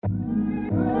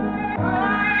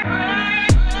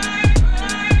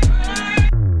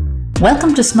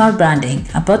Welcome to Smart Branding,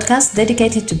 a podcast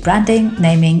dedicated to branding,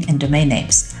 naming, and domain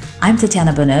names. I'm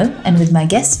Tatiana Bonneau, and with my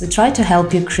guests, we try to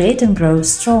help you create and grow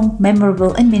strong,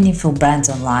 memorable, and meaningful brands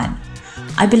online.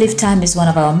 I believe time is one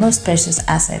of our most precious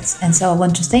assets, and so I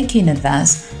want to thank you in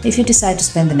advance if you decide to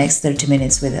spend the next 30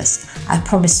 minutes with us. I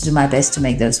promise to do my best to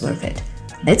make those worth it.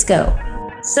 Let's go.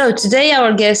 So today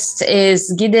our guest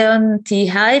is Gideon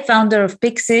Tomoloju, founder of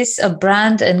Pixxis, a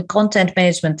brand and content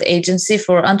management agency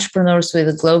for entrepreneurs with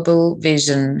a global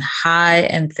vision. Hi,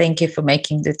 and thank you for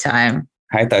making the time.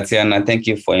 Hi, Tatiana. Thank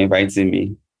you for inviting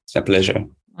me. It's a pleasure.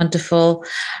 Wonderful.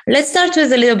 Let's start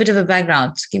with a little bit of a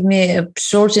background. Give me a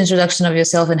short introduction of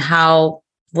yourself and how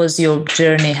was your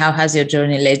journey? How has your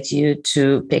journey led you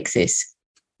to Pixxis?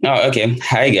 Oh, okay.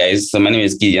 Hi, guys. So my name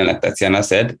is Gideon, like Tatiana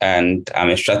said, and I'm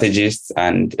a strategist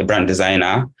and a brand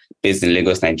designer based in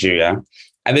Lagos, Nigeria.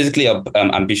 I basically help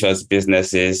ambitious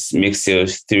businesses make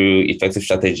sales through effective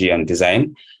strategy and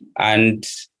design. And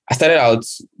I started out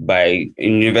in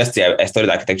university. I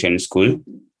studied architecture in school.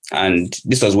 And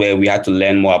this was where we had to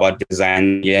learn more about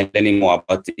design, learning more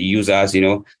about the users,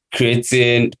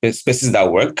 creating spaces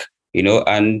that work.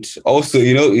 And also,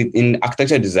 in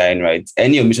architecture design, right,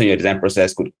 any omission in your design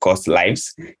process could cost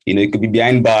lives. It could be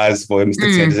behind bars for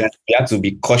mistakes in your design. You have to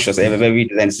be cautious of every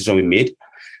design decision we made.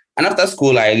 And after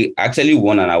school, I actually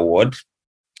won an award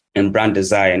in brand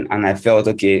design. And I felt,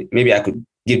 okay, maybe I could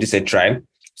give this a try.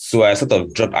 So I sort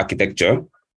of dropped architecture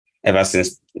ever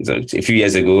since a few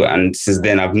years ago. And since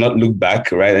then, I've not looked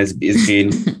back, right? It's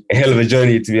been a hell of a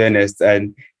journey, to be honest.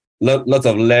 And lots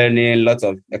of learning, lots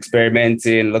of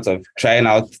experimenting, lots of trying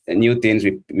out new things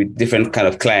with different kind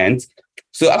of clients.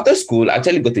 So after school, I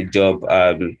actually got a job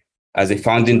as a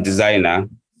founding designer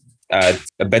at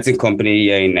a betting company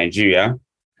here in Nigeria.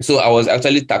 So I was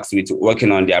actually tasked with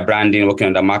working on their branding, working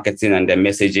on their marketing and their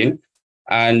messaging.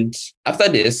 And after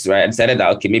this, right, I decided that,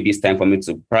 okay, maybe it's time for me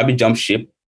to probably jump ship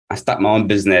and start my own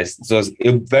business. So it was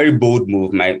a very bold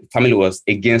move. My family was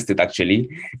against it, actually.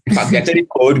 In fact, they actually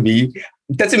called me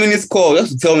 30 minutes call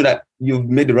just to tell me that you've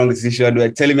made the wrong decision. They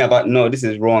were telling me about, no, this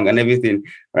is wrong and everything,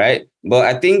 right? But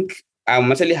I think I'm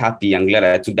actually happy and glad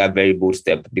that I took that very bold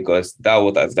step because that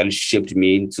what has really shaped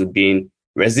me into being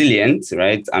resilient,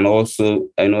 right? And also,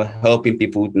 helping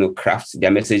people, craft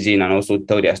their messaging and also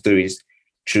tell their stories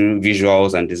through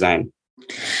visuals and design.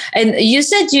 And you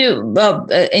said you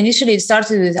initially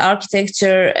started with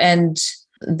architecture and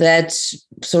that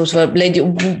sort of led you.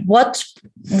 What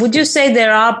would you say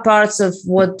there are parts of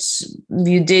what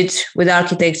you did with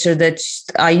architecture that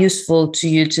are useful to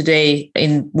you today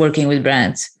in working with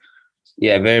brands?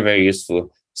 Yeah, very, very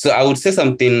useful. So I would say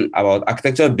something about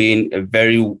architecture being a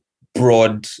very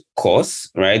broad course,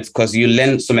 right? Because you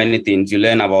learn so many things. You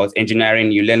learn about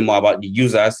engineering, you learn more about the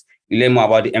users, you learn more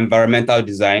about the environmental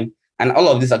design. And all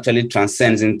of this actually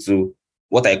transcends into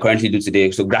what I currently do today.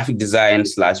 So graphic design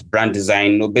 / brand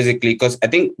design, basically, because I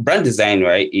think brand design,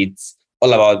 right, it's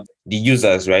all about the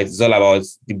users, right? It's all about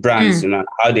the brands,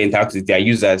 how they interact with their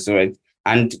users, right?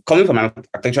 And coming from an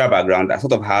architectural background, I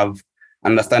sort of have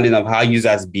understanding of how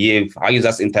users behave, how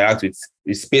users interact with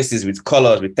spaces, with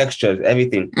colors, with textures,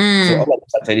 everything. So all of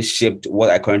this actually shaped what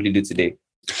I currently do today.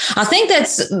 I think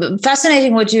that's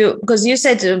fascinating because you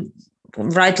said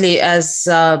rightly, as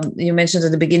you mentioned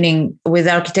at the beginning, with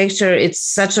architecture, it's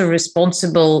such a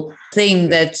responsible thing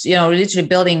that, literally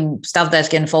building stuff that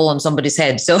can fall on somebody's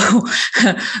head. So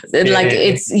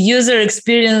it's user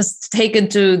experience taken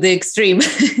to the extreme.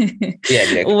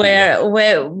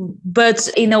 But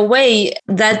in a way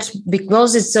that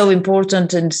because it's so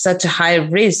important and such a high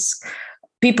risk,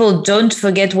 people don't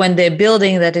forget when they're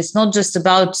building that it's not just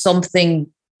about something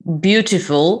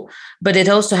beautiful, but it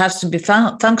also has to be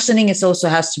functioning. It also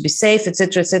has to be safe,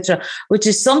 etc., which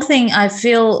is something I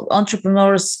feel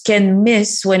entrepreneurs can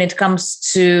miss when it comes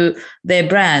to their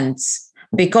brands,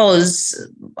 because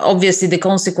obviously the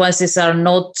consequences are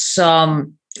not,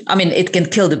 it can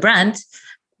kill the brand,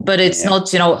 but it's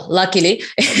not, luckily,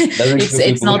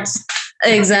 it's not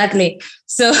exactly.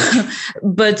 So,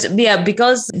 but yeah,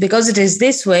 because it is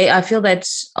this way, I feel that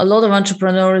a lot of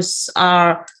entrepreneurs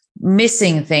are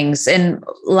missing things. And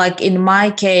like in my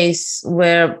case,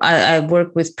 where I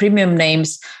work with premium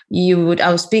names, I would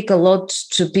speak a lot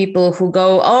to people who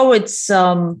go, oh, it's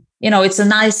it's a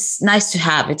nice to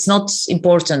have. It's not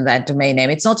important, that domain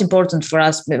name. It's not important for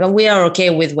us. We are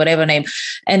okay with whatever name.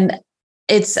 And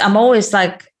I'm always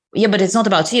like, yeah, but it's not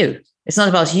about you. It's not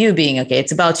about you being okay.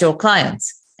 It's about your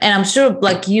clients. And I'm sure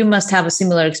like you must have a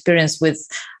similar experience with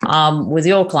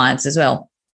your clients as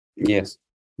well. Yes,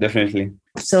 definitely.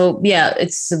 So yeah,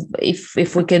 it's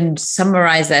if we can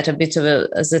summarize that a bit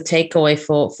as a takeaway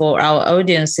for our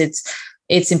audience, it's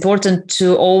it's important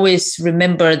to always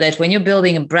remember that when you're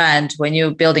building a brand, when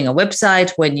you're building a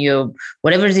website,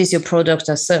 whatever it is, your product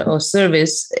or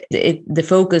service, the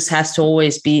focus has to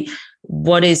always be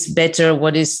what is better,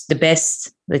 what is the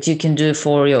best that you can do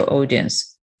for your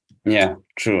audience. Yeah,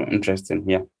 true. Interesting.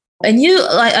 Yeah. And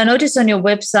I noticed on your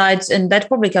website, and that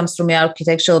probably comes from your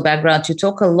architectural background, you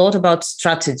talk a lot about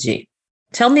strategy.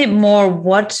 Tell me more,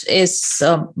 what is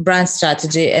brand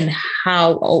strategy and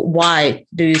how or why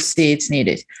do you see it's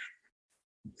needed?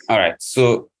 All right.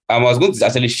 So I was going to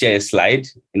actually share a slide,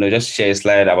 just share a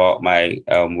slide about my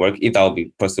work, if that would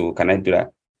be possible. Can I do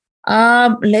that?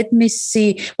 Let me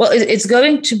see. Well, it's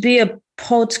going to be a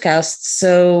podcast.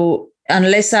 So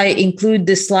unless I include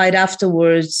the slide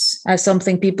afterwards as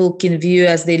something people can view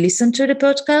as they listen to the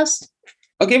podcast.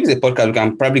 Okay, if it's a podcast, we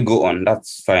can probably go on.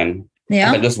 That's fine. Yeah.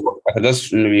 I can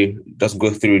just maybe just go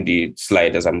through the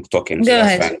slide as I'm talking. Go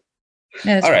ahead.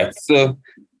 All right. So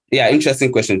yeah,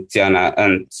 interesting question, Tiana.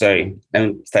 And sorry, let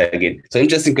me start again. So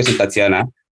interesting question, Tatiana.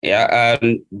 Yeah,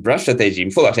 brand strategy.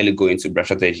 Before we actually go into brand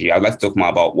strategy, I'd like to talk more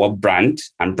about what brand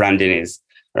and branding is,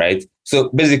 right? So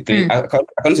basically,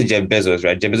 according to Jeff Bezos,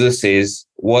 right? Jeff Bezos says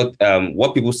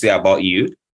what people say about you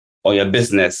or your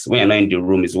business when you're not in the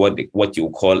room is what you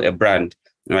call a brand,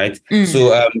 right?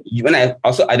 So when I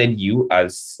also added you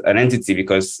as an entity,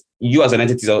 because you as an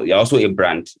entity, you're also a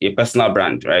brand, a personal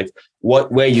brand, right?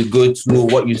 Where you go to,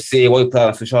 what you say, what you put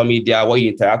on social media, what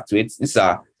you interact with, these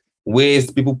are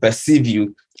ways people perceive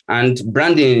you. And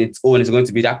branding in its own is going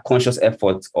to be that conscious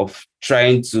effort of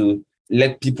trying to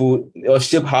let people or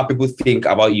shape how people think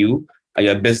about you and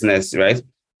your business, right?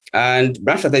 And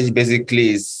brand strategy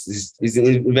basically is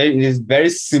in very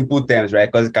simple terms,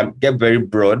 right? Because it can get very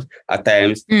broad at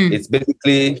times. It's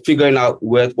basically figuring out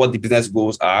what the business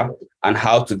goals are and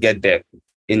how to get there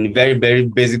in very, very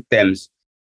basic terms,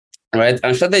 right?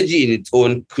 And strategy in its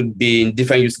own could be in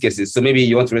different use cases. So maybe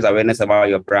you want to raise awareness about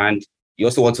your brand. You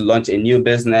also want to launch a new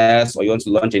business, or you want to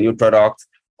launch a new product,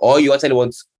 or you actually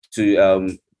want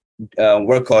to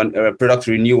work on a product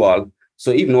renewal. So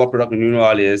if you know what product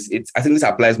renewal is, I think this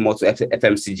applies more to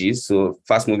FMCGs, so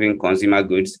fast-moving consumer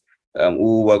goods,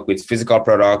 who work with physical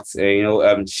products,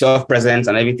 shelf presence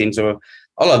and everything. So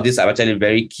all of these are actually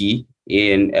very key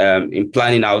in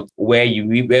planning out where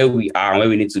we are and where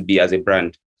we need to be as a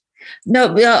brand. No,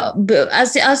 but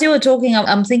as you were talking,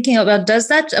 I'm thinking about, does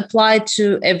that apply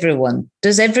to everyone?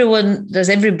 Does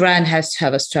every brand has to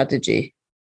have a strategy?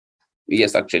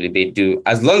 Yes, actually, they do.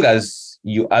 As long as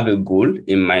you have a goal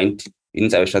in mind, you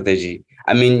need to have a strategy.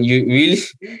 I mean, you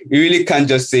really can't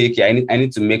just say, okay, I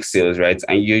need to make sales, right?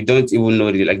 And you don't even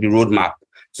know the roadmap.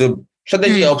 So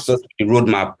strategy helps us with the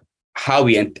roadmap, how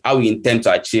we intend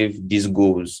to achieve these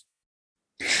goals.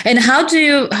 And how do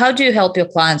you help your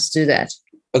clients do that?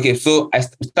 Okay, so I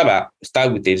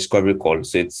start with a discovery call.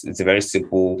 So it's a very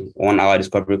simple 1 hour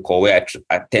discovery call where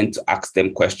I tend to ask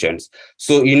them questions.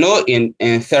 So in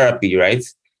therapy, right?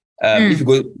 If you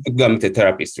go meet a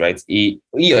therapist, right? He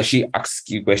or she asks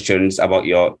you questions about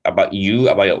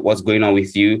what's going on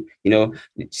with you.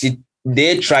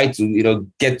 They try to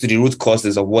get to the root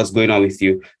causes of what's going on with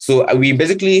you. So we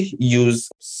basically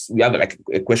we have like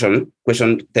a question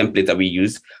template that we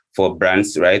use for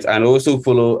brands, right? And also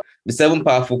follow the 7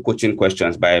 powerful coaching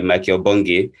questions by Michael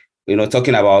Bungay,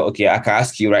 talking about, okay, I can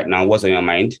ask you right now what's on your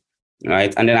mind,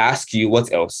 right? And then I ask you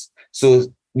what else.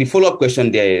 So the follow-up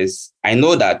question there is, I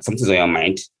know that something's on your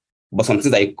mind, but something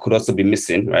that you could also be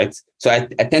missing, right? So I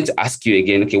tend to ask you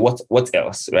again, okay, what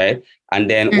else, right? And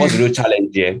then what's the real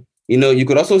challenge here? You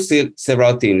could also say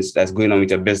several things that's going on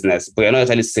with your business, but you're not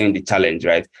actually saying the challenge,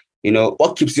 right?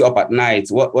 What keeps you up at night?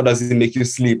 What does it make you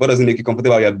sleep? What does it make you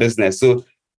comfortable about your business? So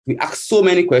we ask so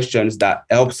many questions that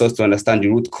helps us to understand the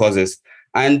root causes.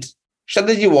 And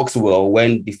strategy works well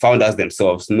when the founders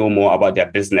themselves know more about their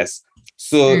business.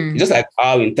 So just like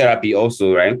how in therapy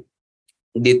also, right?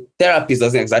 The therapist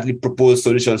doesn't exactly propose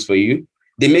solutions for you.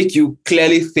 They make you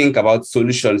clearly think about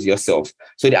solutions yourself.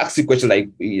 So they ask you questions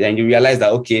and you realize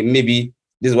that, okay, maybe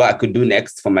this is what I could do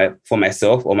next for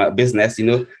myself or my business.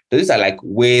 Those are like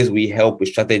ways we help with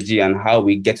strategy and how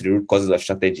we get to the root causes of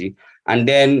strategy. And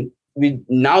then we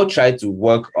now try to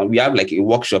work on, we have like a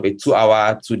workshop, a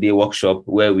 2-day workshop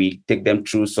where we take them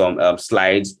through some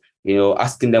slides,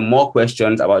 asking them more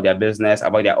questions about their business,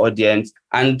 about their audience.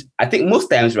 And I think most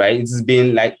times, right, it's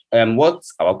been like what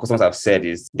our customers have said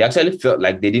is they actually felt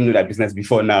like they didn't know their business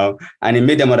before now, and it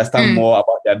made them understand more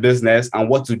about their business and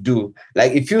what to do.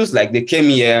 Like it feels like they came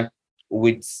here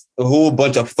with a whole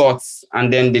bunch of thoughts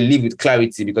and then they leave with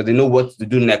clarity because they know what to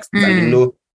do next and they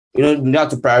know you have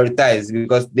to prioritize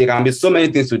because there can be so many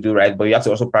things to do, right? But you have to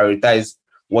also prioritize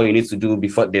what you need to do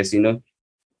before this,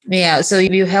 Yeah. So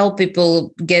you help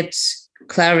people get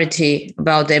clarity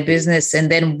about their business. And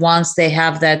then once they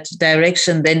have that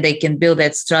direction, then they can build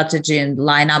that strategy and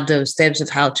line up those steps of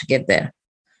how to get there.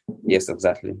 Yes,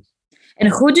 exactly. And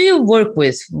who do you work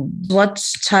with? What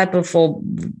type of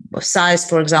size,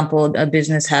 for example, a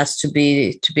business has to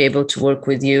be able to work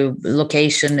with you,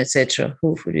 location, etc.?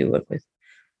 Who do you work with?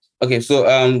 Okay, so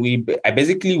I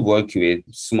basically work with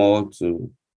small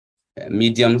to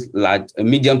medium to large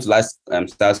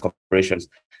size corporations.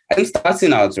 I think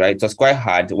starting out, right, it was quite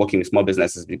hard working with small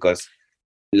businesses because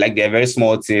like they're a very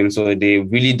small team, so they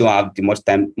really don't have much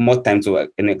time to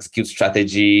execute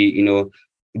strategy,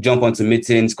 jump onto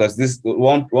meetings, because this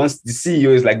once the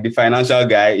CEO is like the financial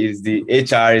guy, is the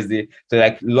HR, is the so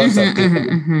like lots of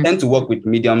things. Tend to work with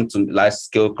medium to large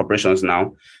scale corporations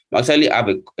now. I actually have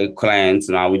a client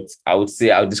now, which I would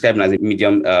describe him as a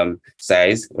medium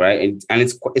size, right? And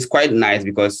it's quite nice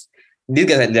because these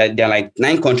guys they're like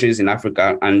 9 countries in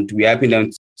Africa, and we're helping them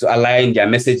to align their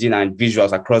messaging and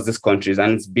visuals across these countries.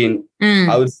 And it's been,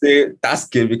 I would say,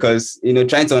 tasking because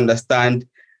trying to understand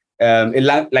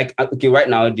right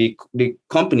now the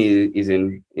company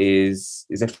is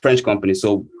a French company,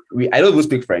 so I don't even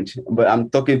speak French, but I'm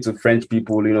talking to French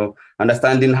people,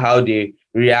 understanding how they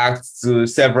react to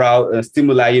several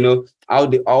stimuli, how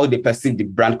they perceive the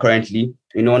brand currently,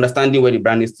 understanding where the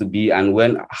brand needs to be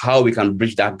and how we can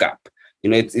bridge that gap.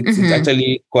 It's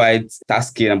actually quite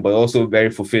tasking, but also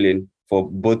very fulfilling for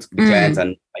both the clients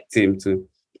and my team too.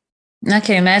 I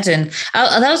can imagine.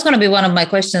 That was going to be one of my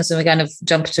questions, and we kind of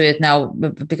jump to it now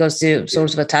because you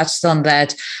sort of touched on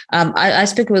that. I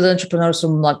speak with entrepreneurs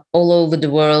from like all over the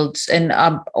world, and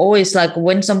I'm always like,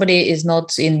 when somebody is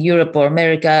not in Europe or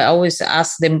America, I always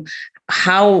ask them,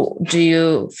 how do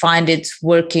you find it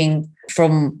working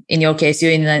from, in your case,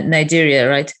 you're in Nigeria,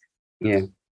 right? Yeah.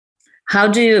 How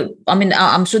do you,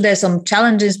 I'm sure there's some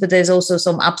challenges, but there's also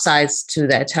some upsides to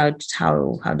that. How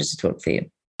does it work for you?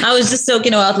 I was just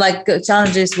talking about like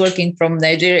challenges working from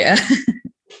Nigeria.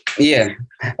 Yeah.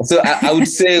 So I would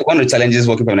say one of the challenges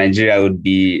working from Nigeria would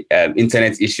be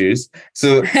internet issues.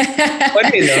 So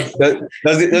funny enough, there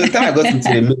was a time I got into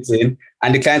a meeting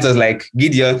and the client was like,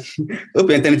 Gideon, hope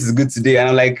your internet is good today. And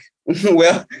I'm like,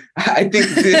 well, I think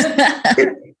this,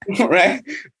 right?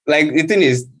 Like the thing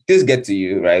is, things get to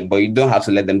you, right? But you don't have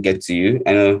to let them get to you.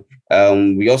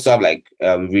 And we also have like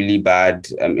really bad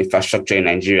infrastructure in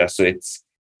Nigeria. So it's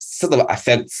sort of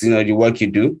affects, the work you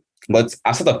do. But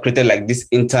I've sort of created like this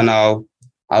internal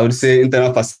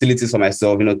facilities for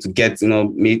myself, to get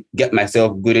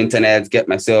myself good internet, get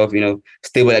myself,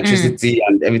 stable electricity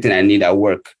and everything I need at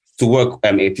work to work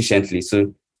efficiently.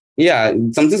 So yeah,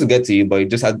 some things will get to you, but you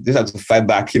just have to fight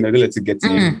back, don't let it get to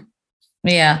you.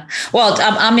 Yeah. Well,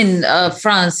 I'm in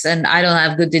France and I don't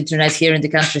have good internet here in the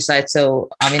countryside. So,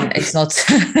 it's not,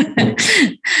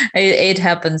 it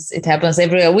happens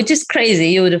everywhere, which is crazy.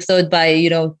 You would have thought by,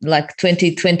 like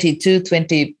 2022,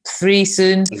 23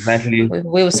 soon. Exactly.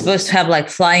 We were supposed to have like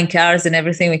flying cars and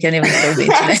everything. We can't even solve the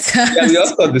internet. Yeah, we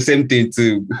also thought the same thing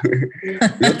too.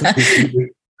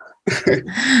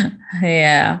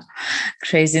 Yeah,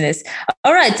 craziness.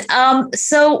 All right.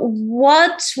 So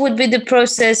what would be the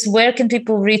process? Where can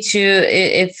people reach you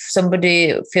if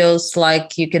somebody feels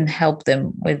like you can help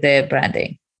them with their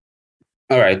branding?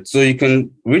 All right. So you can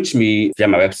reach me via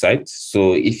my website.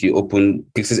 So if you open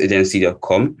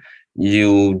pixxisagency.com,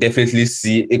 you definitely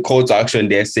see a call to action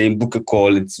there saying book a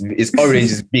call. It's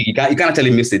orange, it's big. You can't actually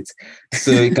miss it.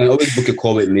 So you can always book a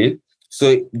call with me.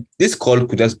 So this call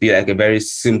could just be like a very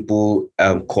simple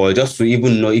call, just to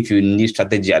even know if you need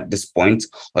strategy at this point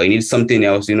or you need something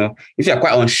else. If you're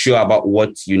quite unsure about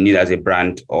what you need as a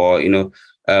brand, or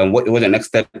what the next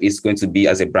step is going to be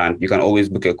as a brand, you can always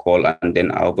book a call, and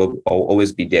then I'll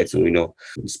always be there to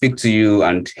speak to you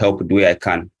and help the way I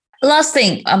can. Last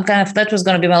thing, that was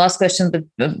going to be my last question, but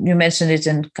you mentioned it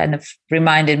and kind of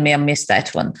reminded me I missed that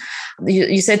one.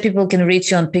 You said people can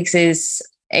reach you on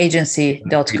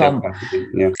pixxisagency.com.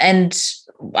 Yeah. And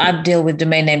I deal with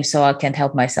domain names, so I can't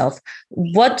help myself.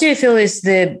 What do you feel is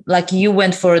you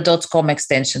went for a .com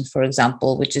extension, for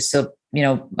example, which is a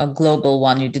global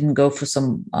one. You didn't go for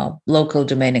some local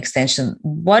domain extension.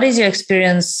 What is your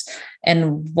experience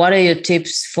and what are your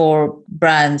tips for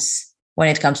brands when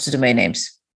it comes to domain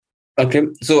names? Okay,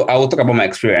 so I will talk about my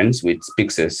experience with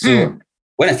Pixxis. So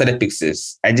when I started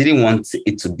Pixxis, I didn't want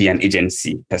it to be an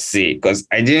agency per se, because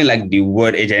I didn't like the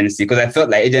word agency, because I felt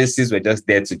like agencies were just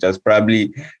there to just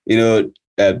probably,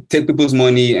 take people's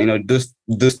money, do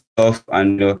stuff.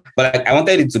 But I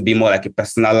wanted it to be more like a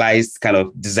personalized kind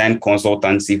of design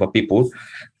consultancy for people.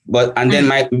 And then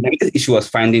my biggest issue was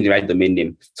finding the right domain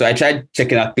name. So I tried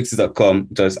checking out Pixxis.com.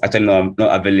 It was actually not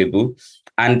available.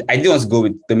 And I didn't want to go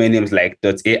with domain names like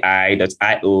 .ai,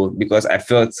 .io, because I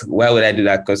felt, why would I do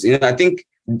that? Because, I think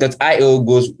 .io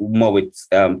goes more with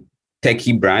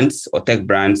techie brands or tech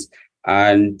brands,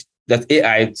 and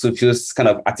 .ai so feels kind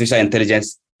of artificial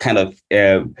intelligence kind of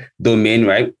domain,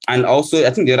 right? And also, I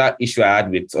think the other issue I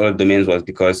had with all domains was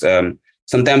because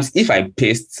sometimes if I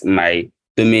paste my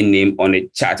domain name on a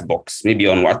chat box, maybe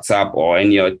on WhatsApp or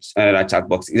any other chat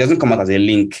box, it doesn't come out as a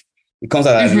link. It comes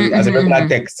out as a regular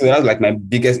text. So that's like my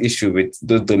biggest issue with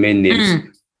those domain names.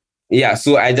 Yeah,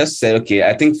 so I just said, okay,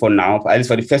 I think for now, at least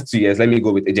for the first 2 years, let me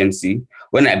go with agency.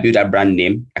 When I build that brand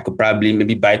name, I could probably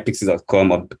maybe buy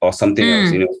Pixxis.com or something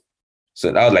else,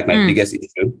 So that was like my biggest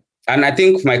issue. And I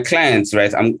think for my clients,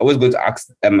 right, I'm always going to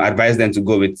advise them to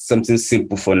go with something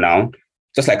simple for now.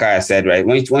 Just like I said, right,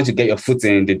 once you get your foot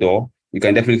in the door, you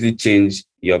can definitely change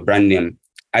your brand name.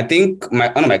 I think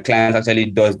one of my clients actually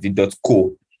does the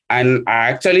 .co. And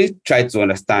I actually try to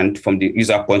understand from the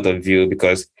user point of view,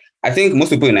 because I think most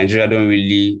people in Nigeria don't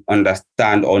really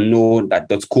understand or know that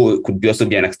 .co could also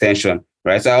be an extension,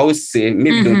 right? So I always say,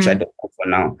 maybe don't try .co for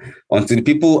now until the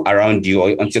people around you or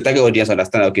until your target audience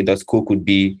understand, okay, .co could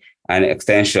be an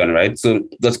extension, right? So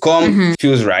 .com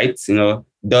feels right,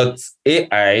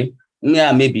 .ai,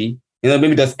 yeah, maybe,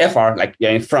 maybe .fr, like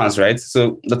you're in France, right?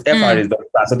 So .fr is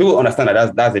 .france. So people understand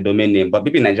that that's a domain name, but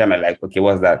people in Nigeria are like, okay,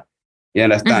 what's that? You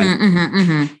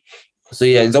understand? So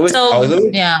yeah, it's always, it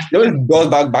always goes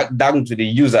back down to the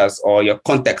users or your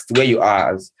context where you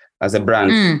are as a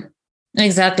brand.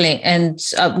 Exactly. And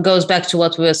goes back to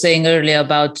what we were saying earlier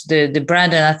about the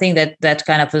brand. And I think that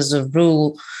kind of as a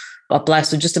rule applies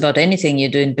to just about anything you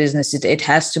do in business. It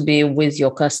has to be with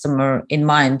your customer in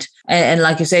mind. And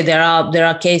like you say, there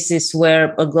are cases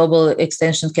where a global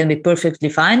extension can be perfectly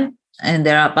fine. And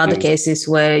there are other cases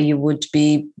where you would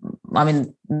be,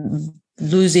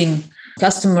 losing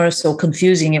customers or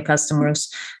confusing your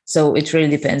customers. So it really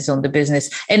depends on the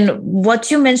business. And what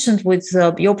you mentioned with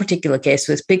your particular case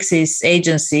with Pixxis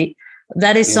agency,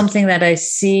 that is something that I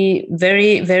see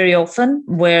very, very often,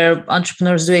 where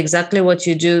entrepreneurs do exactly what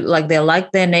you do. Like they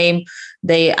like their name,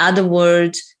 they add a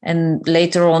word, and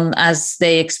later on, as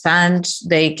they expand,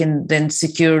 they can then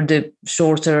secure the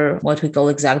shorter, what we call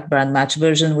exact brand match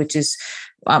version, which is,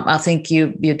 I think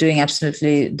you're doing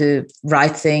absolutely the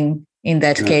right thing in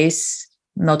that case,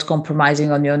 not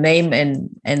compromising on your name.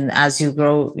 And as you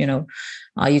grow,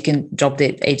 you can drop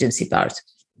the agency part.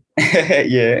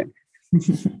 Yeah.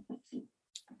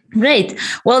 Great.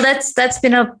 Well, that's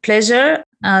been a pleasure.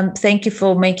 Thank you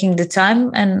for making the time.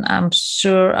 And I'm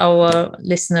sure our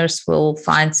listeners will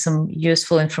find some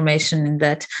useful information in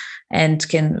that and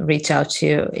can reach out to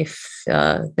you if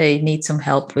they need some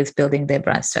help with building their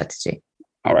brand strategy.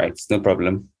 All right. No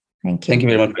problem. Thank you. Thank you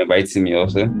very much for inviting me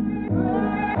also.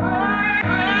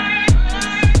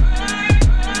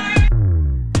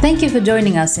 Thank you for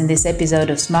joining us in this episode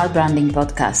of Smart Branding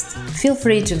Podcast. Feel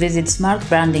free to visit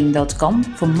smartbranding.com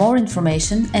for more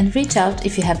information and reach out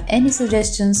if you have any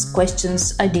suggestions,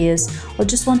 questions, ideas, or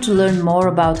just want to learn more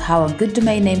about how a good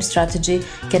domain name strategy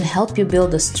can help you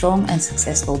build a strong and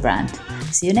successful brand.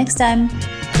 See you next time.